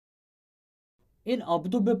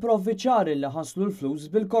inqabdu bi provviċari li ħaslu l-flus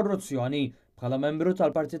bil-korruzzjoni bħala membru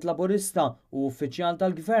tal-Partit Laburista u uffiċjal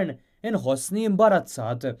tal-Gvern Inħossni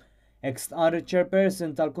Imbarazzat. Ex-tqar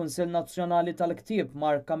chairperson tal-Kunsill Nazzjonali tal-Ktieb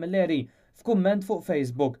Mark Camilleri f'kumment fuq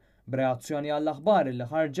Facebook b'reazzjoni għall-aħbar li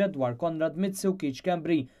ħarġet dwar Konrad Mizzi u Kiċ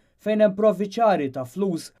Kembri fejn hemm provviċari ta'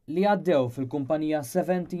 flus li għaddew fil-kumpanija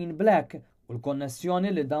 17 Black u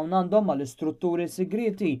l-konnessjoni li dawn għandhom mal-istrutturi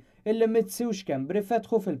sigriti illi Mizzi u Xkembri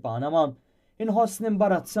fetħu fil-Panama. Inħossni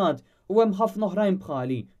imbarazzat u hemm ħafna oħrajn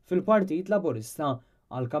bħali fil-Partit Laburista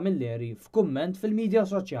għal Camilleri f'kumment fil-medja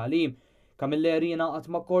soċjali. Camilleri jingħaqad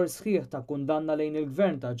ma' kors sħiħ ta' kundanna lejn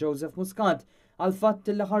il-gvern ta' Joseph Muscat għal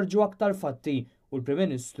fatti li ħarġu aktar fatti u l-Prim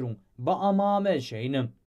Ministru baqa' ma għamel xejn.